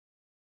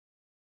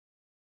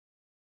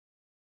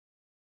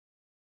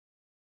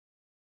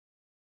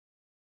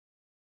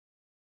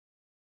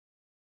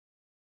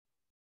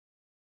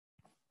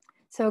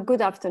So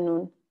good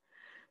afternoon.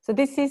 So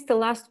this is the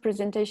last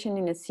presentation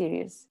in a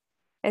series.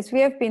 As we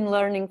have been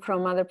learning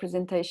from other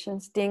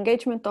presentations, the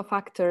engagement of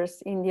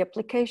actors in the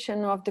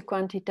application of the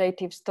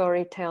quantitative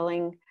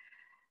storytelling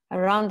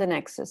around the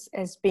Nexus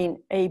has been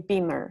a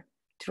beamer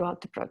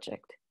throughout the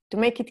project. To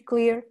make it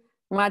clear,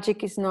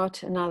 magic is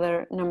not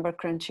another number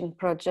crunching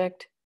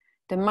project.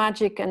 The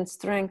magic and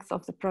strength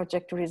of the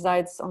project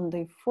resides on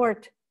the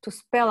effort to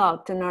spell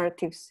out the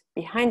narratives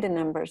behind the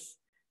numbers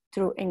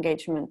through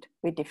engagement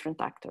with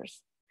different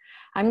actors.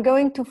 I'm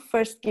going to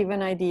first give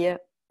an idea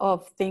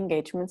of the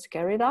engagements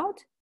carried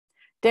out.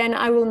 Then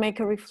I will make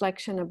a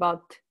reflection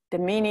about the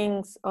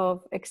meanings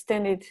of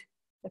extended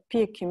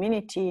peer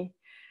community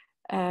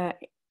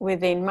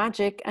within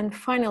magic, and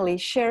finally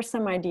share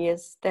some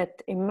ideas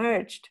that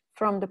emerged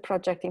from the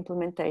project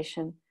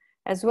implementation,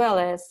 as well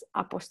as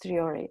a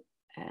posteriori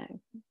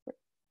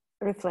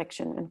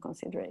reflection and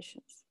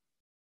considerations.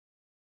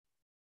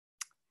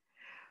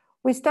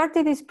 We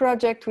started this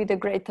project with a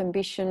great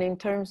ambition in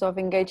terms of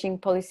engaging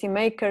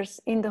policymakers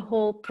in the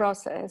whole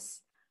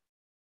process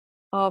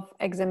of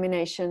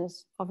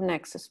examinations of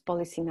Nexus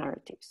policy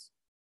narratives.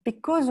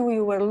 Because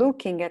we were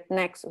looking at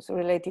Nexus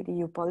related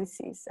EU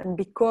policies, and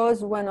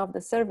because one of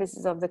the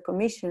services of the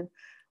Commission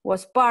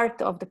was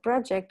part of the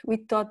project, we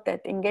thought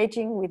that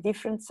engaging with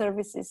different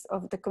services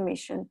of the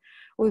Commission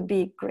would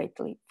be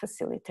greatly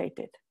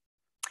facilitated.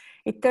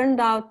 It turned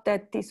out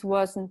that this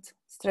wasn't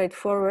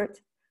straightforward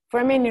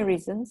for many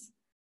reasons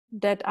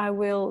that I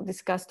will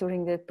discuss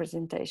during the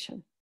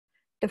presentation.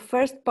 The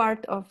first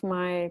part of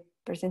my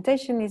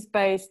presentation is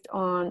based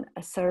on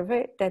a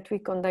survey that we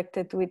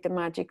conducted with the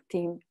Magic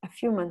team a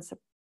few months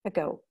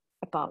ago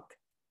about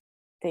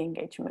the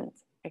engagement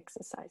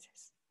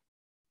exercises.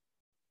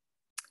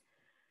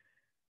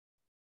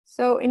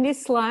 So in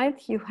this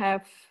slide, you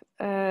have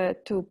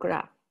two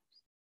graphs.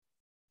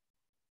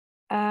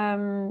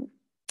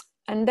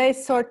 And they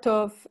sort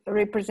of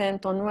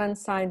represent on one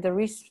side the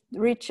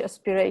rich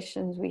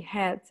aspirations we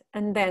had,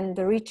 and then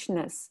the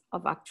richness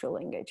of actual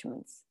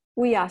engagements.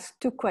 We asked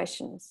two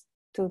questions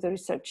to the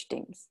research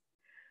teams.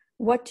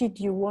 What did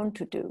you want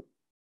to do?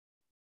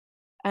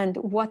 And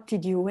what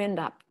did you end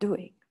up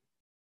doing?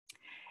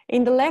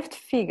 In the left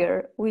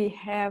figure, we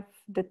have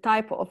the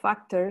type of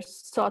actors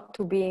sought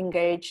to be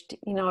engaged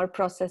in our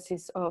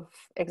processes of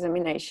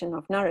examination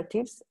of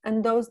narratives,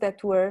 and those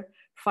that were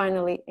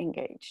finally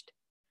engaged.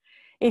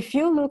 If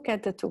you look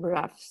at the two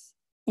graphs,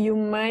 you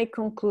may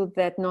conclude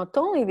that not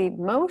only did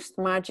most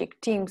magic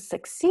teams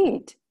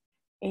succeed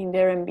in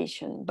their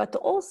ambition, but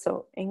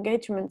also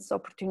engagement's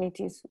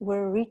opportunities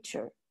were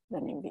richer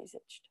than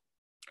envisaged.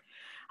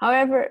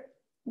 However,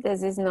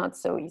 this is not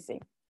so easy.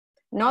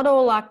 Not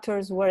all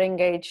actors were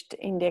engaged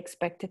in the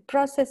expected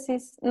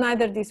processes,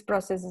 neither these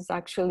processes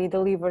actually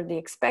delivered the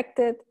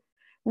expected,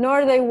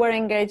 nor they were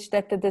engaged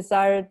at the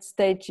desired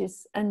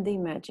stages and the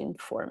imagined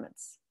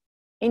formats.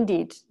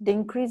 Indeed, the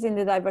increase in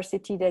the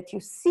diversity that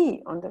you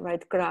see on the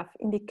right graph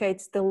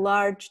indicates the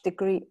large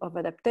degree of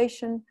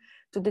adaptation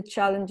to the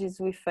challenges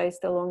we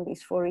faced along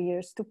these 4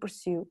 years to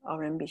pursue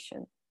our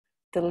ambition.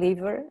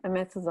 Deliver a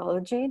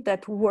methodology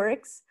that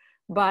works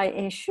by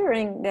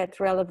ensuring that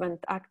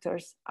relevant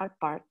actors are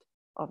part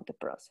of the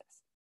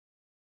process.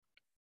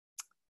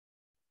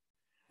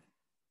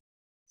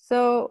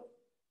 So,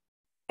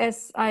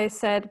 as I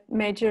said,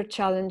 major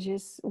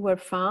challenges were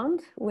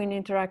found when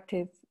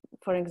interactive,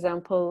 for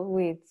example,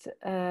 with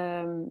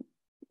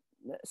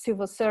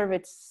civil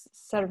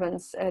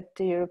servants at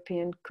the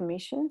European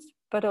Commissions,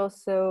 but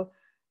also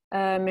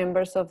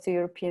members of the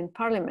European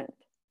Parliament.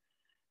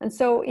 And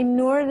so in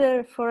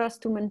order for us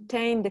to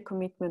maintain the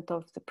commitment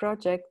of the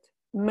project,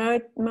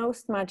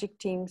 most magic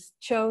teams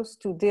chose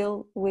to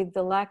deal with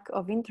the lack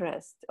of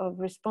interest, of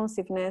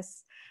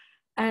responsiveness,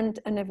 and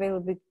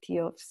unavailability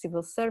of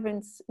civil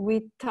servants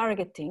with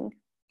targeting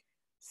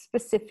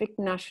specific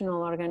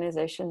national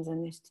organizations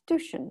and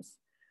institutions,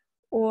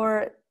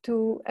 or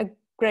to a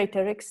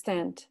greater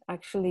extent,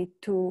 actually,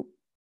 to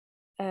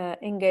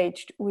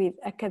engaged with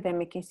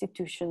academic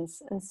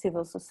institutions and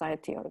civil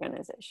society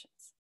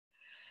organizations.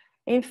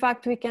 In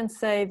fact, we can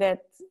say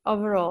that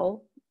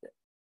overall,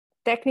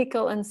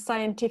 technical and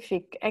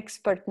scientific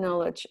expert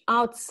knowledge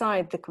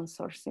outside the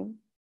consortium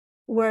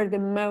were the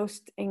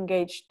most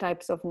engaged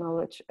types of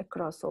knowledge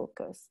across all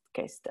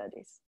case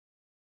studies.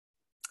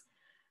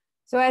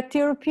 So at the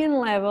European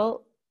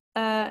level,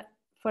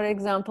 for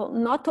example,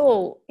 not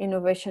all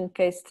innovation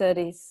case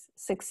studies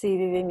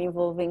succeeded in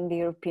involving the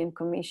European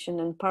Commission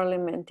and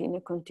Parliament in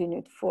a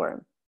continued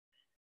form.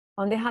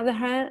 On the other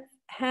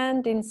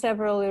hand, in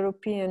several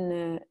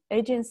European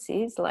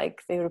agencies,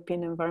 like the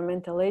European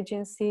Environmental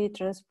Agency,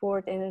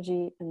 Transport,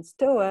 Energy, and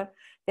STOA,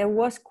 there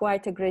was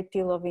quite a great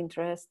deal of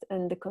interest,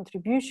 and the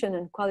contribution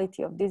and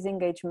quality of these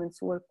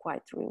engagements were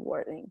quite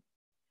rewarding.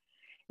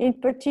 In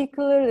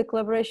particular, the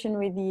collaboration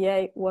with the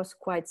EA was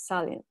quite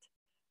salient.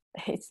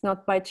 It's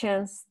not by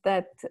chance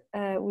that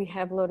we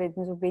have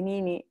Lorenzo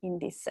Benini in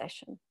this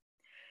session.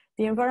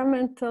 The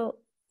Environmental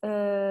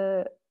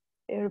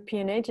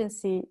European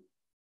Agency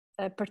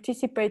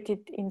participated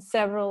in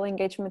several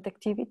engagement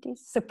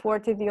activities,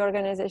 supported the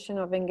organization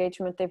of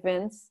engagement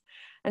events,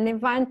 and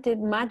invited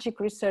magic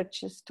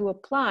researchers to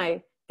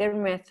apply their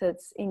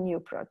methods in new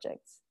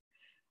projects.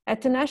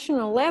 At the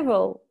national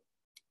level,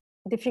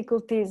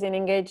 difficulties in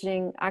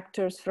engaging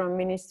actors from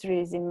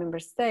ministries in member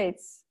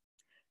states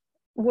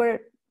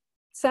were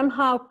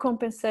somehow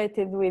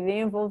compensated with the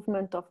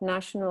involvement of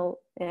national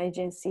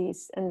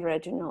agencies and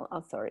regional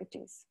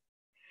authorities.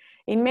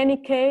 In many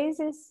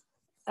cases,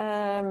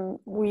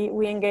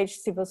 we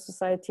engaged civil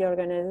society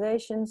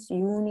organizations,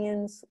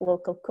 unions,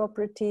 local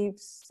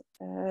cooperatives,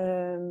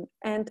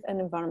 and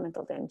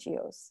environmental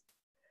NGOs.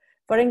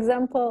 For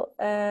example,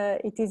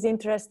 it is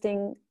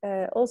interesting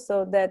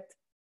also that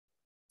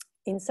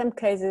in some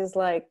cases,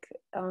 like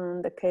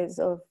the case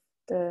of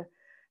the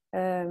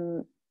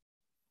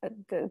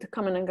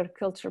Common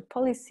Agricultural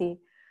Policy,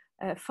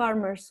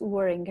 farmers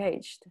were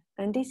engaged,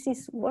 and this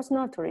was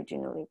not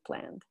originally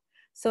planned.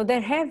 So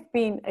there have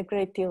been a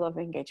great deal of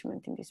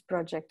engagement in this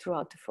project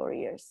throughout the 4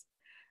 years.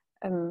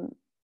 I'm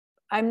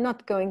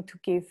not going to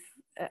give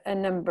a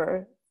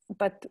number,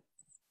 but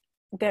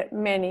there are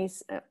many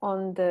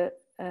on the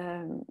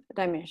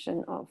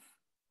dimension of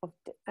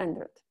the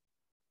 100.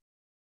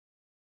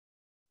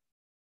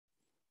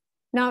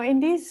 Now in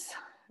this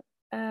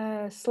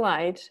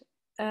slide,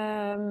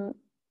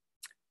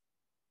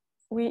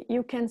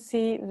 you can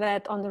see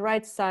that on the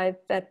right side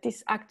that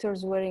these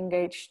actors were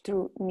engaged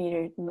through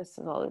mirrored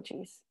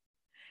methodologies.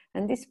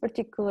 And this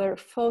particular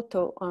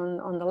photo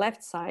on the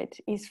left side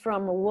is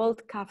from a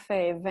World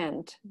Cafe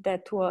event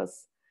that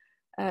was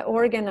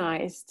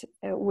organized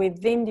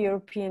within the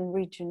European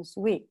Regions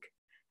Week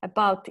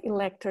about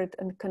electric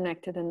and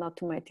connected and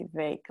automated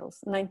vehicles.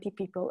 90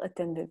 people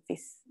attended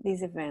this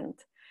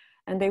event,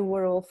 and they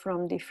were all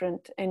from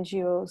different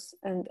NGOs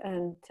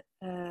and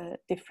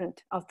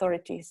different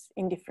authorities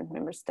in different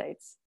member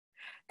states.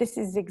 This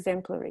is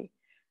exemplary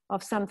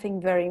of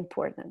something very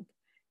important.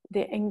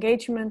 The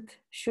engagement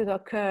should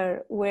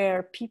occur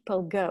where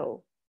people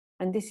go,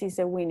 and this is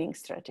a winning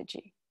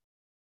strategy.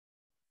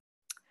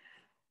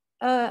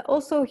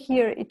 Also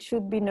here, it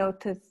should be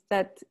noted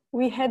that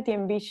we had the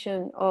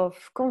ambition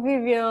of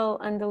convivial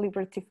and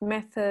deliberative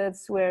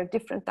methods where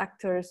different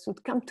actors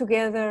would come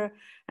together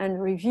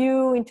and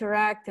review,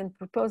 interact, and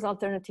propose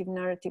alternative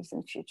narratives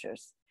and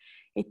futures.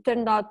 It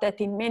turned out that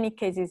in many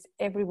cases,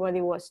 everybody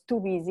was too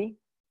busy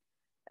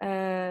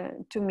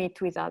to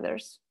meet with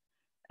others,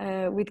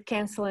 with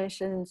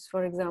cancellations,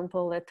 for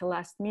example, at the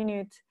last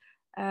minute,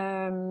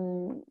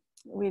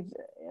 with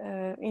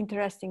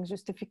interesting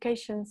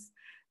justifications.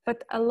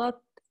 But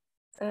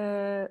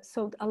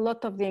so a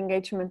lot of the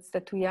engagements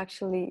that we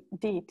actually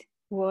did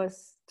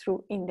was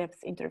through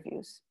in-depth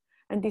interviews.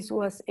 And this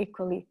was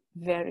equally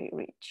very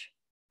rich.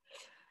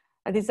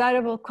 A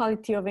desirable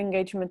quality of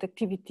engagement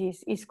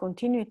activities is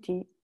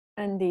continuity,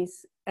 and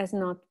this has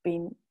not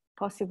been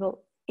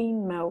possible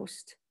in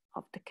most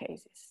of the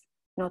cases,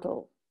 not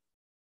all.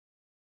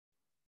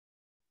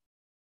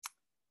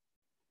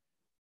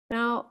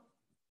 Now,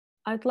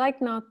 I'd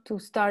like now to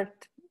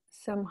start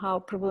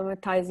somehow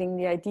problematizing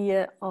the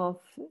idea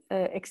of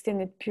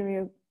extended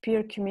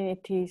peer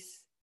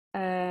communities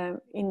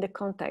in the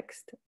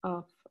context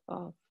of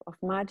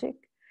MAGIC.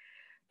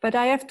 But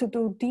I have to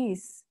do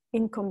this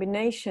in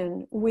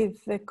combination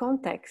with the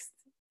context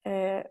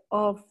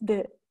of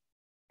the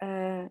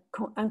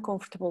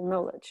uncomfortable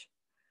knowledge.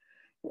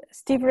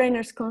 Steve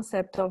Rainer's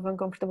concept of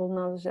uncomfortable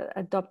knowledge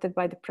adopted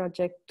by the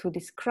project to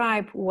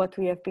describe what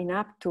we have been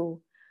up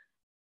to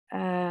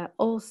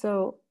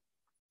also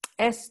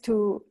has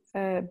to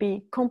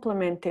be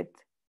complemented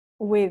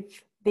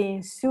with the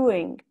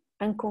ensuing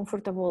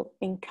uncomfortable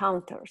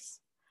encounters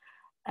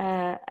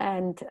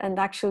and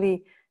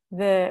actually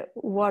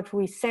what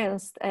we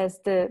sensed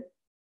as the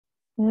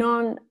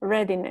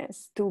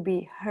non-readiness to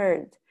be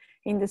heard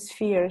in the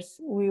spheres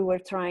we were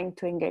trying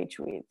to engage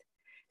with,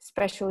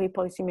 especially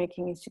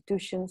policymaking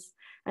institutions.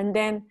 And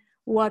then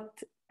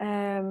what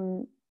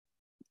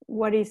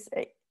is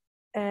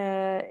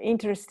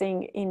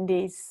interesting in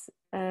this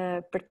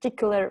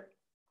particular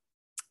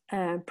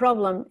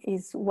problem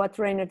is what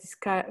Rainer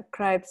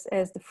describes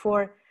as the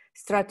 4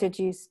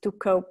 strategies to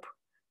cope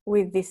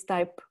with this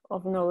type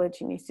of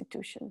knowledge in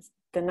institutions: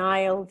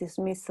 denial,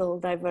 dismissal,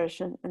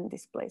 diversion, and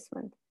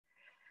displacement.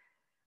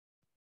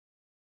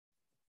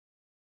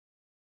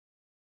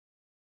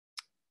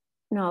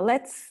 Now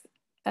let's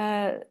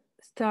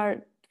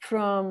start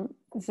from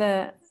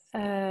the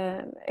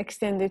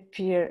extended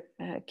peer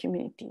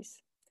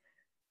communities.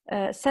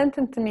 Saint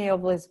Anthony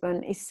of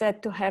Lisbon is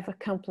said to have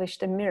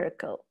accomplished a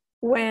miracle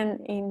when,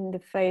 in the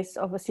face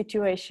of a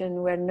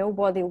situation where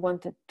nobody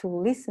wanted to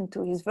listen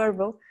to his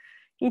verbo,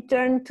 he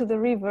turned to the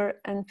river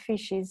and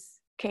fishes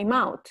came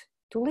out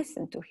to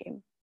listen to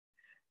him.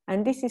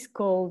 And this is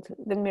called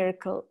the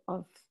miracle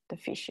of the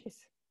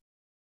fishes.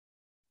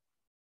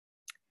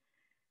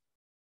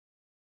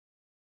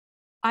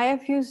 I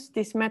have used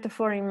this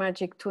metaphor in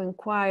MAGIC to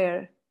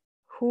inquire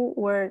who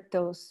were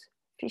those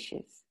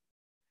fishes.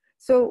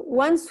 So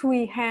once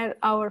we had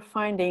our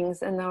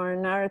findings and our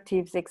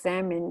narratives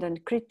examined and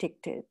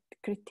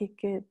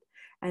critiqued,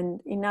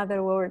 and in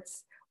other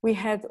words, we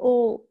had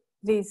all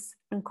this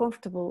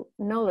uncomfortable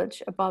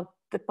knowledge about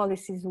the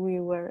policies we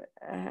were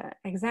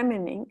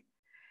examining,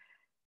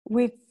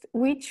 with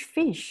which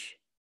fish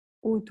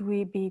would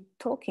we be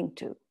talking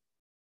to?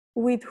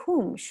 With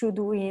whom should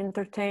we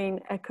entertain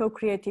a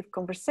co-creative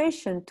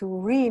conversation to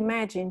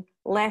reimagine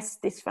less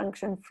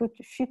dysfunction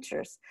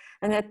futures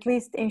and at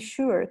least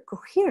ensure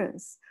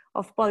coherence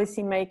of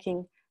policy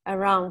making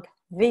around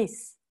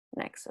this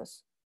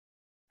nexus?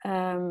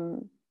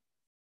 Now,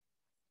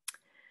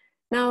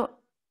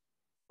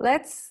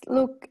 let's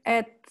look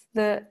at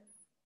the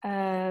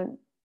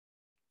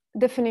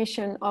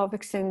definition of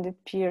extended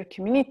peer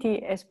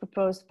community as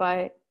proposed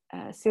by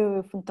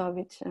Silvio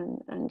Funtovic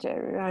and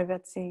Jerry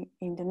Raivatsi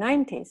in the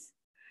 90s.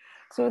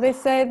 So they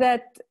say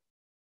that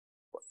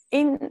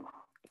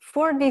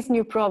for these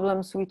new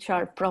problems, which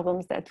are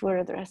problems that were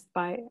addressed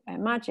by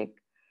MAGIC,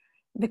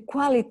 the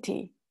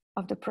quality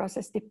of the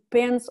process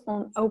depends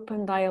on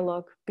open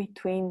dialogue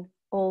between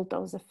all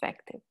those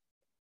affected.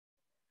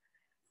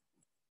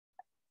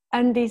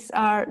 And these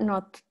are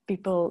not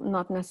people,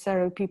 not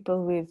necessarily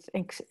people with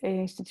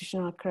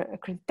institutional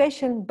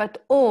accreditation,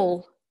 but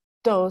all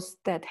those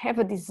that have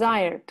a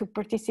desire to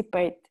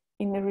participate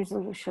in the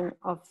resolution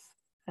of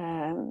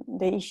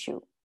the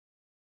issue.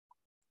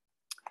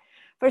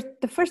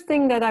 The first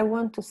thing that I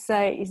want to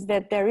say is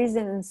that there is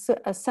an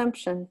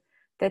assumption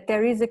that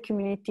there is a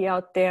community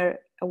out there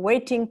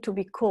waiting to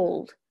be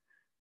called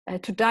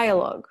to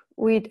dialogue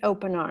with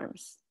open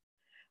arms.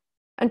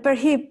 And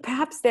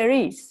perhaps there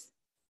is,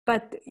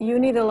 but you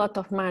need a lot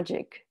of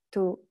magic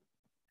to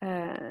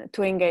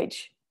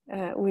engage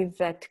with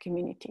that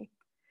community.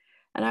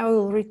 And I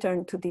will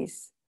return to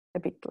this a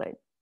bit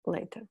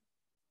later.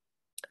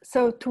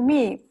 So to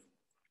me,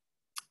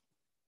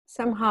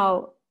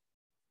 somehow,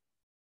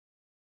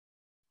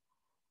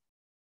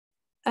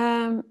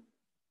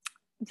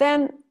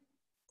 then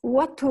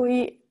what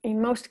we,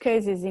 in most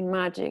cases in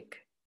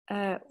MAGIC,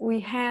 we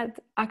have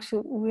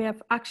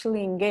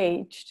actually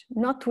engaged,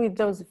 not with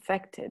those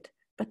affected,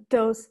 but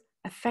those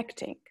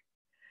affecting.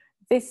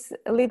 These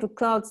little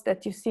clouds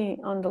that you see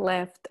on the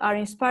left are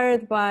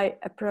inspired by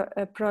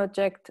a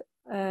project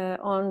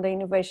on the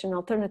innovation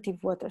alternative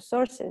water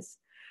sources,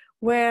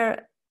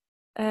 where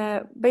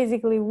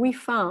basically we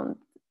found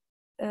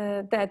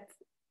that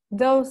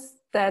those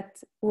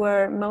that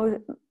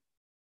were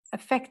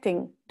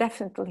affecting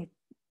definitely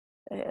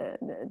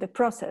the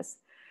process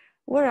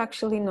were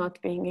actually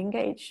not being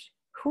engaged.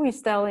 Who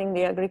is telling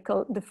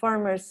the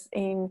farmers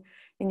in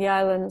the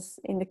islands,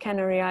 in the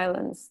Canary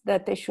Islands,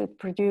 that they should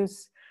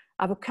produce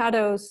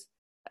avocados,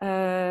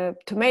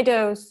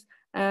 tomatoes,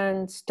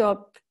 and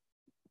stop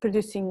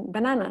producing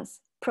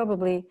bananas?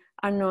 Probably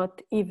are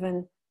not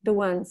even the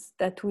ones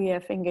that we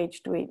have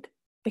engaged with,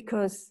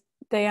 because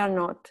they are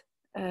not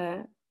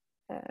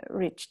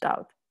reached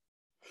out.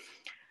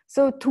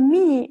 So to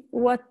me,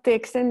 what the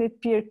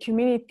extended peer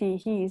community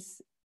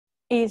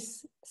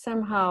is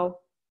somehow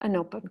an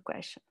open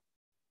question.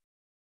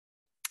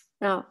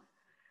 Now,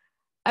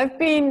 I've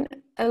been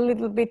a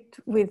little bit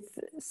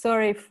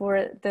sorry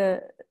for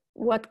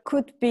what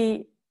could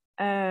be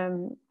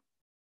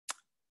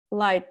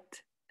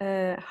light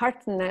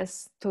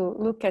heartedness to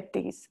look at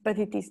this, but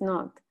it is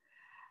not.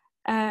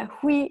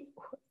 Who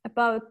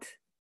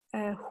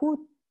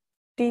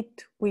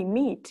did we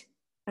meet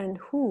and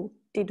who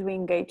did we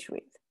engage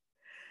with?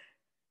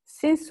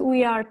 Since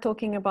we are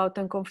talking about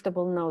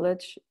uncomfortable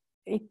knowledge,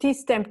 it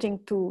is tempting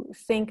to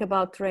think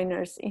about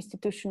trainers'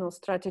 institutional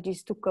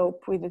strategies to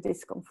cope with the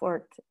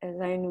discomfort,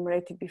 as I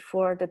enumerated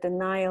before, the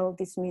denial,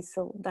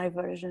 dismissal,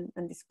 diversion,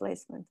 and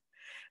displacement.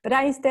 But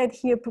I instead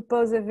here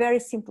propose a very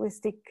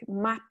simplistic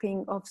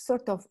mapping of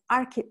sort of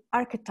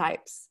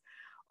archetypes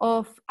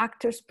of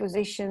actors'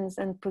 positions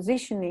and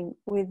positioning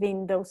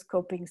within those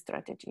coping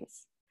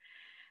strategies.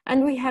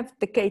 And we have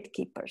the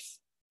gatekeepers,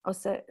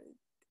 also,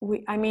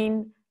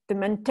 the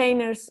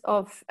maintainers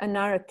of a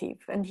narrative.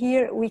 And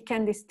here we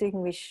can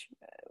distinguish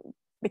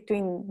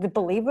between the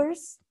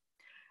believers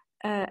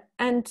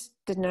and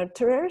the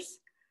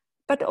nurturers,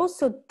 but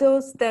also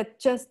those that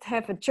just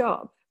have a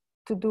job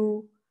to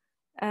do,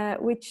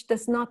 which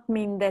does not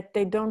mean that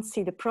they don't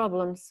see the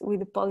problems with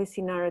the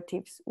policy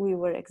narratives we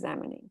were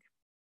examining.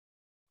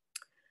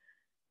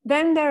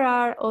 Then there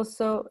are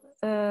also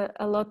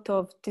a lot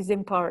of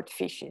disempowered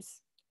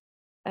fishes,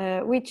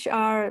 which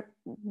are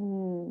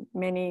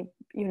many,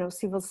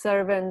 civil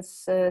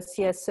servants,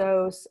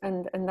 CSOs,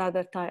 and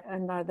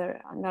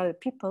other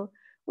people,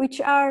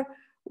 which are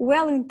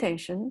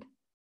well-intentioned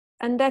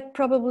and that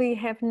probably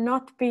have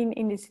not been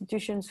in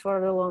institutions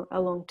for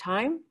a long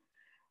time,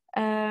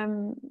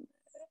 and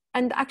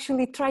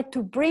actually try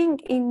to bring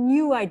in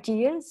new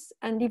ideas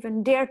and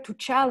even dare to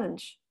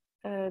challenge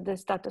the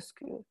status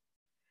quo.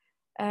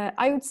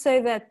 I would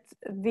say that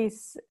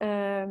this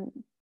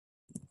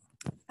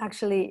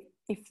actually,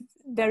 if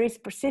there is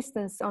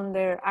persistence on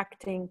their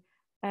acting,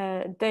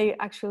 they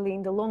actually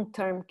in the long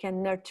term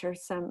can nurture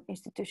some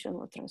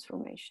institutional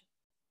transformation.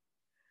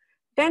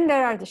 Then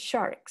there are the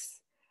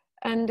sharks,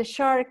 and the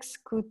sharks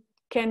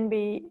can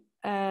be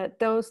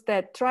those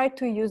that try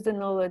to use the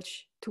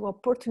knowledge to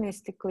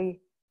opportunistically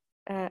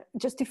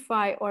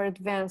justify or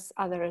advance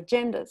other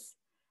agendas,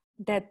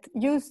 that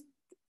use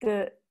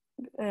the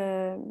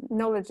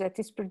knowledge that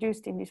is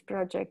produced in this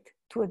project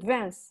to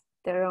advance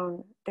their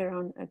own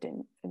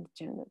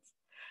agendas,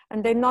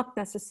 and they not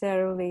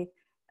necessarily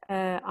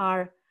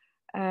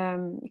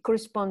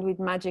correspond with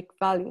magic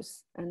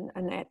values and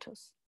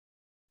ethos.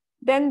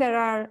 Then there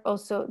are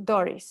also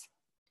Dories.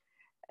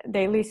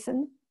 They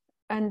listen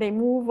and they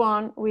move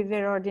on with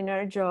their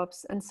ordinary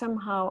jobs and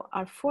somehow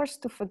are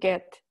forced to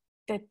forget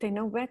that they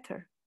know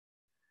better.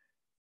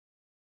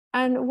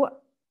 And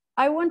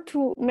I want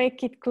to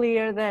make it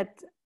clear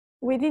that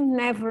we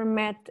never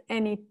met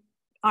any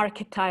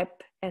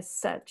archetype as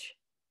such,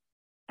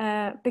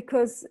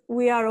 because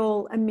we are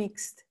all a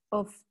mix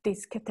of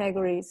these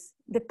categories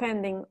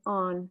depending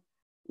on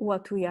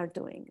what we are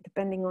doing,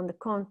 depending on the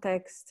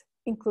context,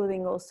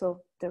 including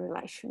also the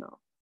relational.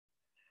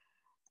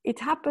 It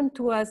happened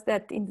to us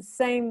that in the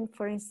same,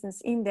 for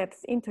instance,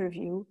 in-depth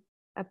interview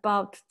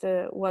about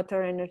the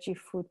water, energy,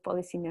 food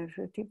policy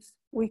narratives,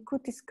 we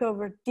could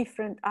discover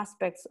different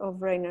aspects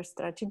of Rayner's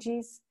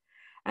strategies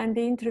and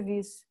the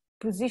interview's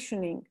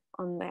positioning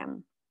on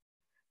them.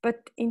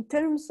 But in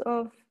terms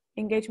of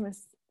engagement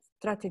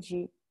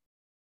strategy,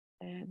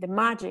 the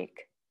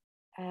magic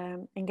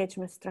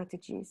engagement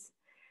strategies,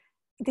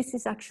 this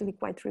is actually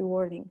quite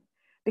rewarding,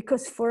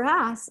 because for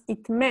us,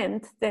 it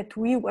meant that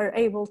we were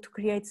able to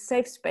create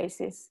safe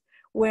spaces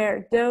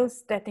where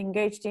those that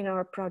engaged in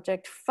our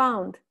project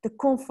found the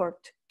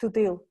comfort to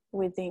deal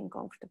with the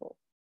uncomfortable.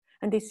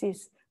 And this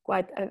is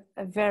quite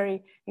a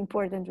very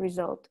important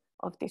result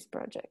of this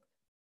project.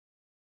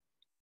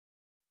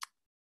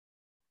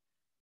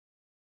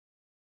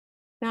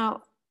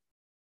 Now,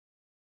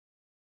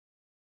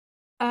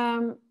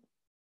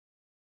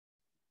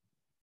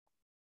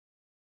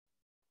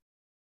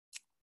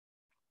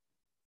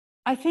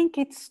 I think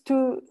it's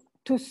too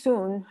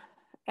soon,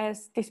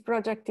 as this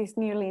project is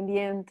nearly in the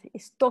end,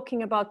 is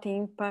talking about the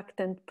impact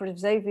and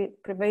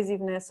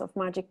pervasiveness of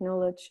magic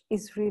knowledge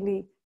is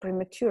really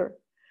premature.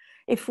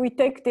 If we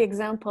take the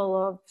example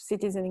of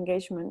citizen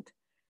engagement,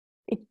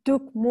 it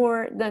took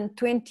more than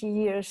 20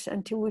 years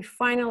until we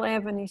finally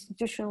have an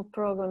institutional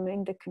program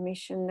in the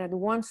Commission that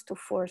wants to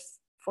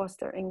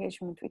foster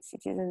engagement with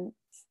citizens.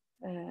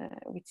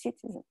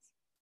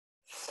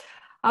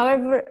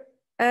 However,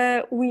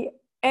 we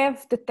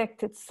have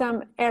detected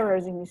some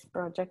errors in this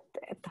project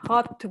that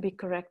ought to be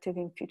corrected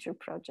in future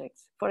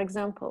projects. For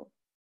example,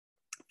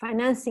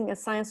 financing a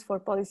science for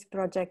policy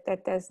project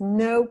that has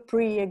no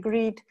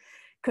pre-agreed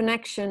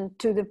connection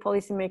to the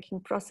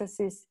policymaking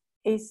processes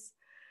is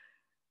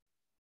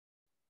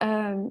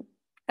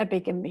a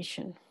big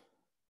ambition,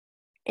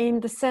 in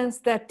the sense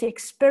that the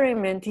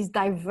experiment is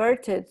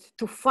diverted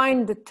to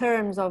find the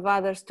terms of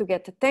others to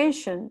get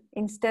attention,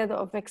 instead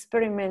of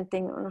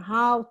experimenting on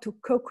how to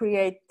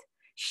co-create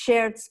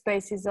shared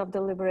spaces of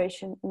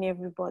deliberation in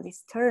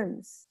everybody's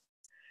terms.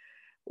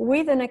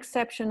 With an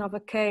exception of a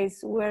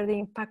case where the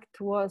impact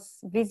was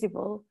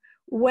visible,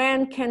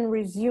 when can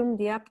resume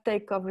the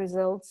uptake of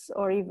results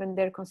or even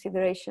their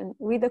consideration,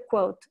 with a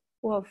quote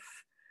of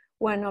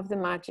one of the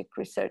magic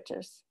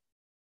researchers.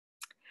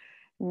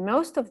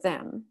 Most of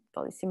them,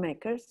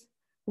 policymakers,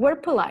 were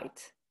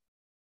polite,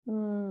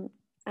 and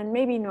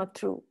maybe not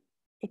true.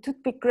 It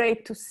would be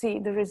great to see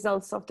the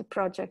results of the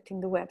project in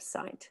the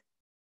website.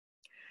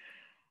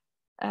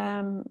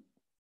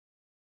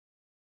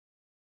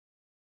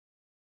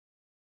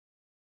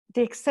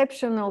 The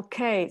exceptional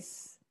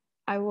case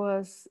I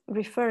was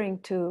referring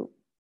to,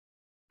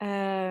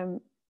 the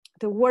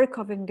work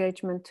of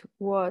engagement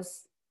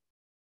was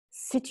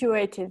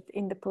situated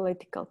in the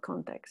political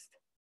context.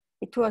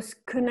 It was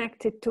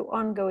connected to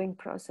ongoing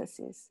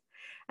processes,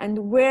 and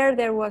where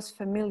there was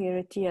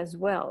familiarity as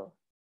well.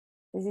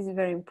 This is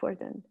very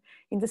important.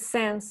 In the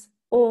sense,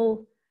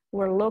 all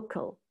were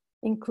local,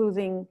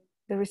 including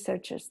the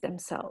researchers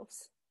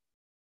themselves.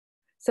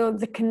 So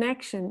the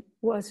connection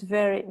was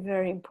very,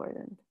 very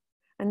important.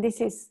 And this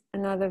is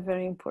another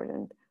very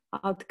important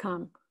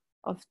outcome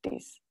of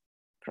this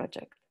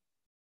project.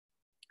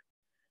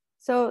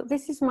 So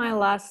this is my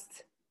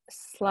last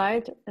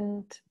slide,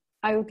 and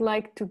I would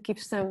like to give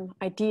some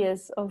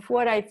ideas of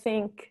what I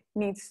think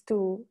needs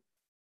to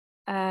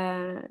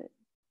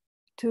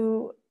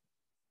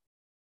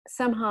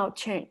somehow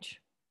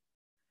change.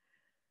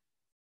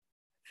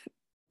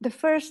 The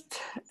first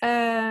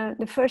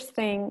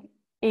thing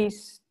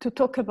is to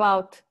talk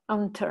about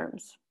own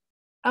terms.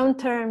 Own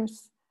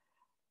terms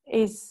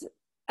is,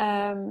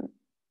 when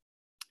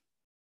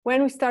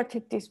we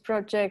started this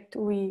project,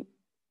 we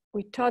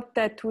thought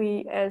that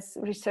we as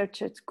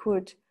researchers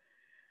could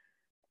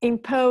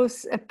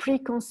impose a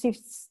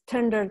preconceived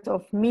standard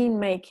of mean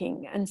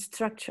making and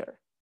structure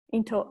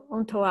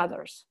onto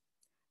others.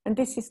 And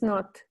this is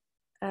not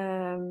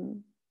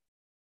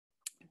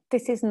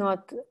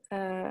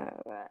a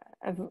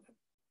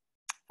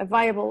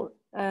viable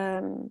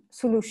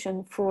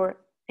solution for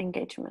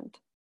engagement.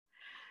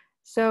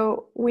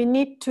 So we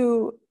need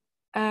to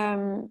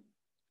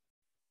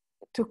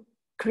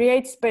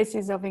create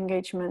spaces of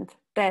engagement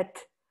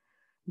that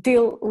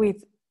deal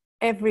with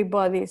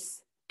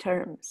everybody's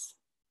terms.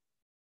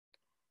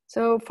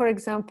 So, for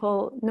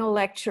example, no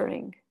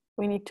lecturing.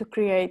 We need to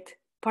create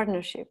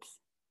partnerships.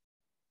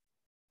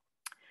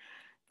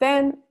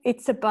 Then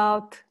it's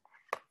about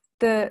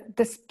the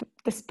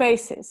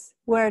spaces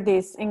where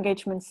these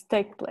engagements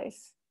take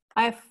place.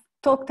 I've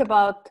talked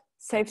about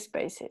safe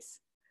spaces.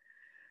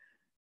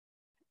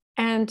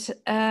 And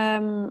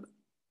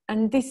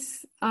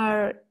these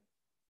are,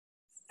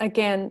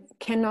 again,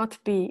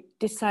 cannot be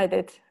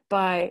decided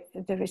by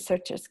the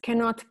researchers,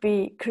 cannot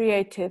be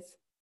created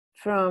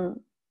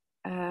from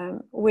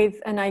with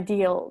an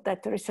ideal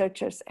that the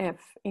researchers have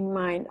in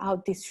mind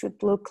how this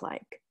should look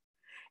like.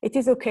 It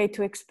is okay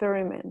to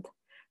experiment,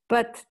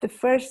 but the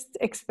first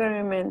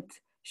experiment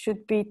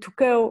should be to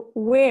go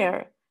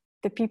where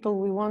the people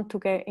we want to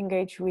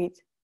engage with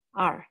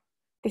are.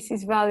 This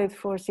is valid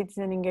for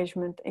citizen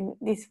engagement, and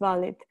this is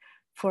valid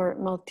for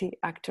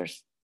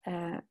multi-actors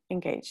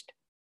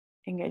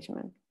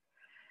engagement.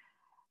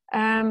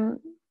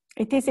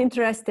 It is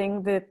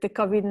interesting that the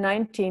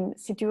COVID-19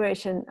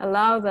 situation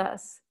allowed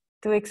us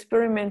to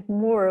experiment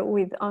more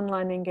with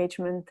online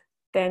engagement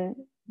than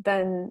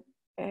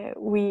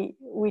we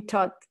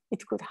thought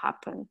it could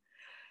happen.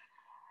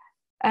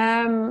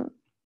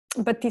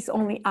 But this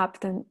only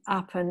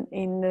happened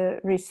in the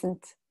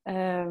recent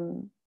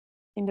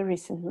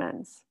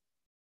months.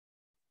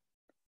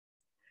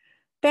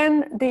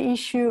 Then the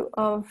issue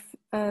of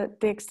the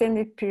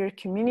extended peer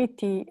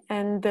community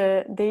and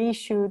the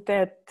issue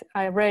that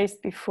I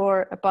raised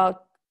before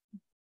about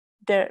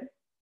the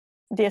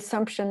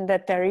assumption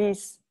that there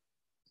is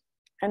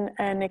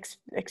an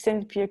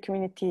extended peer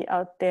community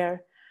out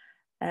there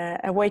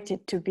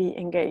awaited to be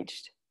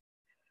engaged.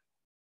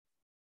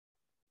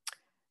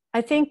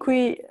 I think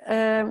we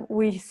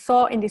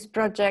saw in this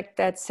project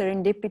that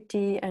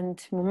serendipity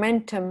and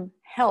momentum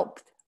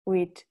helped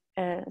with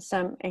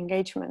some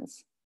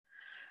engagements.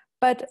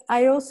 But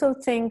I also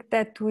think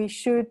that we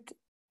should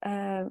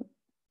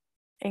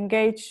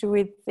engage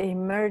with the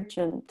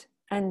emergent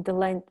and the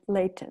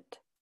latent,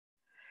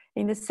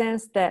 in the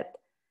sense that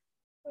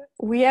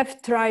we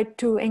have tried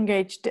to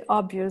engage the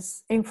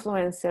obvious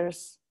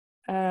influencers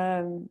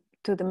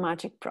to the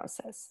magic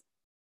process.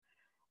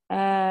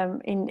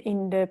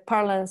 In the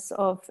parlance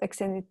of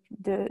extended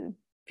the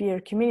peer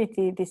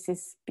community, this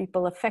is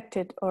people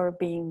affected or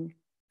being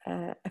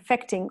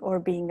affecting or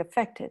being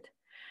affected,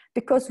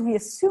 because we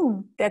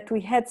assume that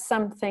we had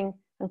something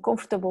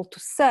uncomfortable to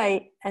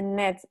say and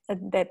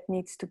that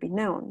needs to be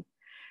known,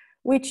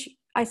 which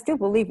I still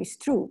believe is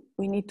true.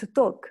 We need to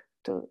talk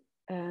to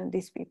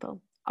these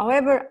people.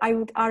 However, I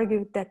would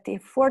argue that the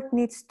effort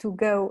needs to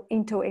go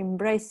into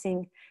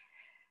engaging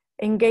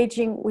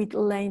with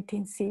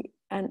latency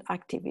and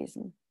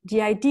activism.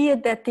 The idea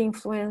that the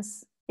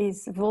influence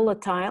is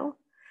volatile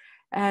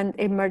and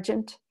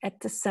emergent at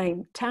the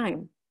same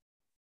time.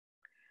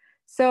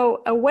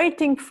 So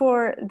waiting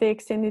for the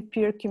extended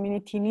peer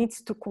community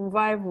needs to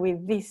convive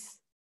with these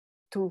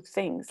two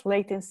things,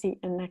 latency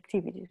and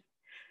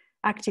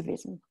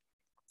activism.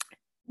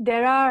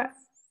 There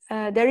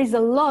is a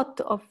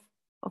lot of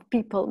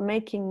people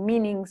making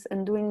meanings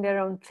and doing their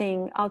own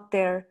thing out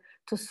there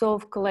to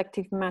solve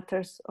collective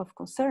matters of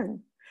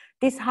concern.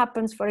 This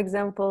happens, for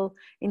example,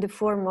 in the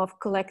form of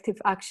collective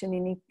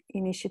action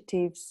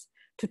initiatives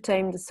to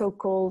tame the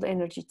so-called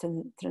energy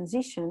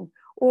transition,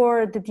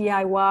 or the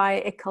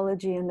DIY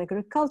ecology and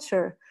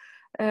agriculture,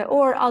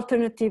 or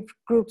alternative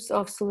groups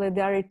of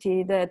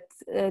solidarity that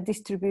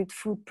distribute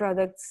food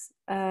products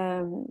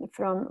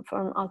from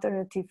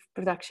alternative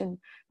production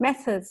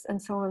methods, and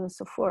so on and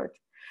so forth.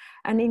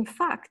 And in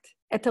fact,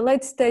 at a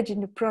late stage in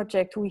the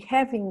project, we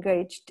have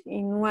engaged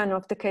in one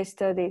of the case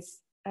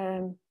studies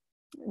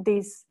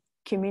these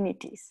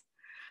communities.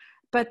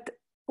 But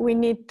we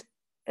need,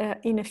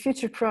 in a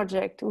future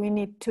project, we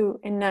need to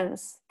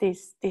enhance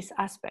this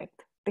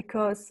aspect,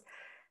 because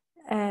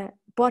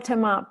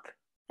bottom-up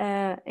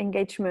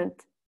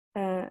engagement,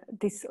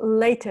 this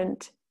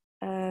latent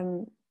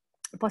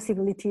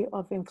possibility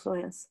of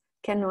influence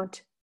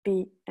cannot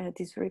be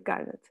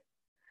disregarded.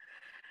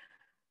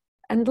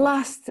 And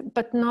last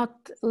but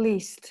not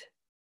least,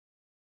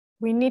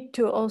 we need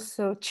to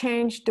also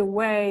change the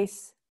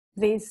ways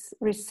these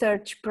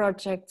research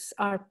projects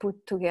are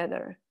put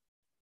together.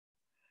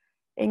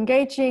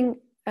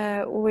 Engaging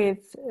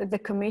with the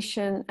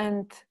Commission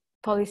and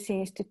policy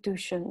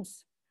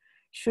institutions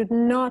should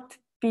not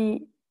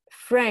be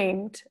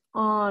framed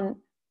on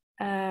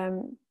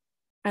an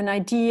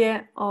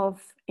idea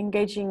of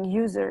engaging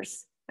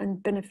users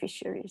and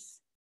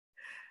beneficiaries.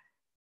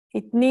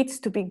 It needs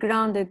to be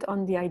grounded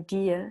on the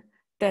idea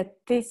that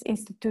these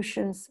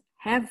institutions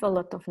have a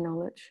lot of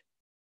knowledge.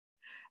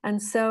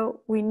 And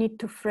so we need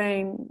to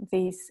frame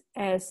this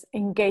as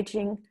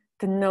engaging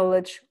the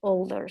knowledge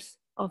holders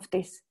of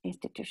these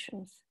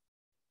institutions.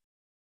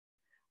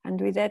 And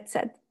with that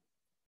said,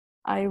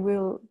 I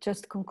will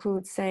just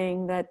conclude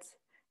saying that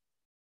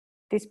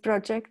this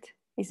project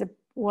is a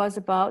was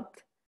about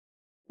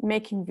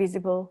making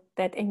visible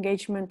that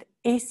engagement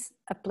is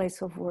a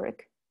place of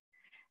work.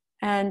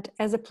 And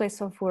as a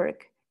place of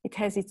work, it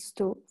has its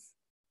tools,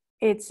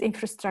 its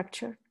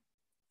infrastructure,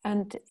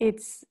 and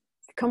its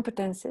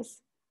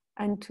competences.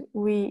 And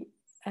we,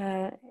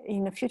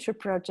 in a future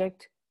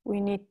project, we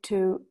need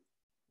to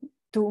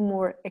do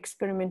more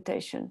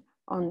experimentation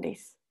on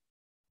this.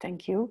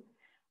 Thank you.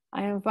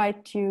 I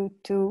invite you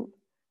to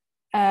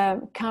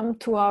come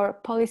to our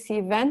policy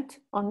event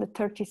on the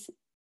 30th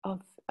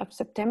of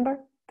September.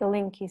 The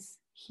link is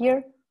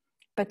here,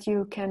 but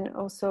you can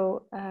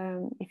also,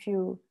 if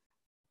you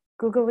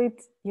Google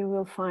it, you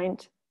will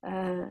find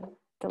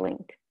the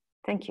link.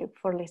 Thank you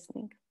for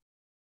listening.